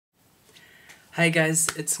Hi guys,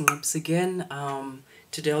 it's Ngqibs again.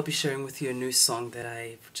 Today I'll be sharing with you a new song that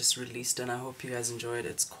I've just released and I hope you guys enjoy it.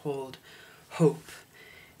 It's called Hope.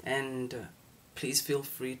 And please feel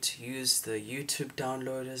free to use the YouTube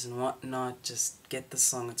downloaders and whatnot. Just get the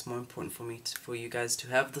song. It's more important for you guys to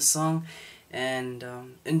have the song and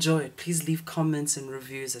enjoy it. Please leave comments and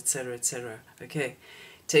reviews, etc, etc. Okay,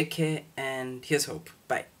 take care and here's Hope.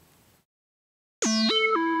 Bye.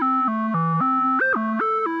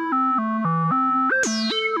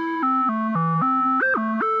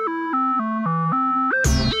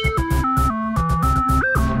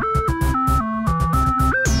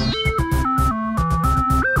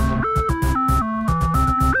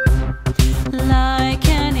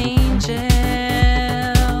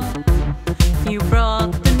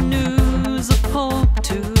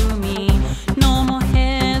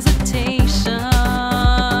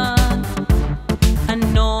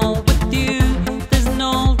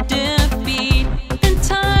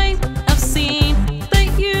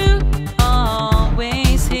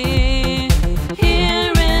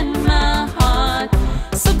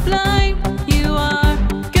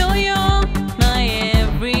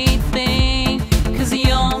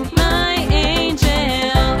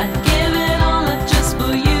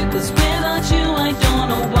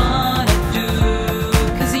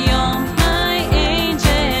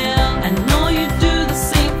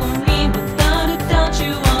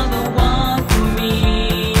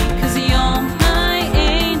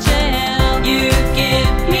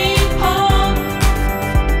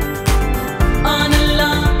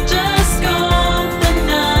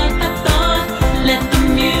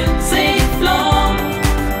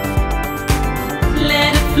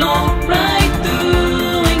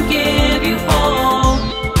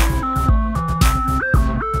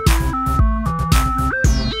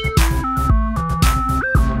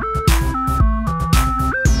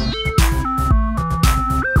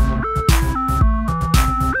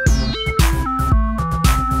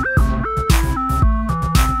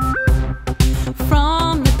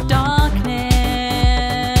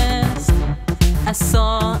 I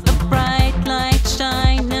saw a bright light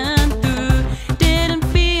shining through, didn't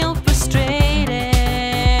feel frustrated,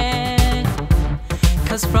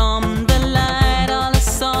 'cause from the light all I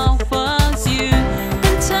saw was you.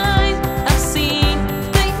 In time I've seen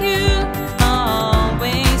that you are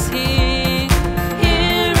always here,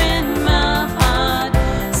 here in my heart.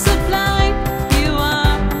 Sublime you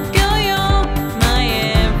are, girl, you're my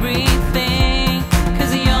everything,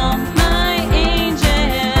 'cause you're my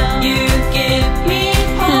angel. You give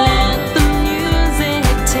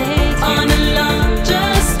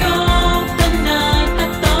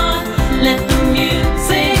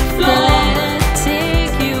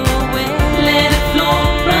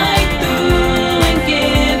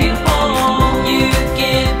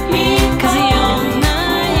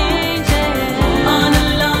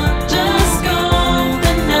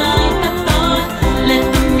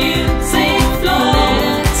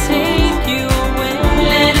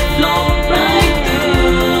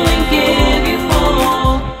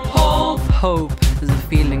Hope is a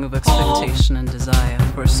feeling of expectation and desire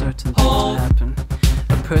for a certain thing to happen.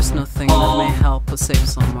 A personal thing that may help or save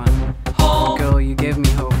someone. Girl, you gave me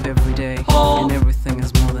hope every day, and everything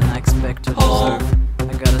is more than I expect or deserve.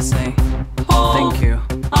 I gotta say,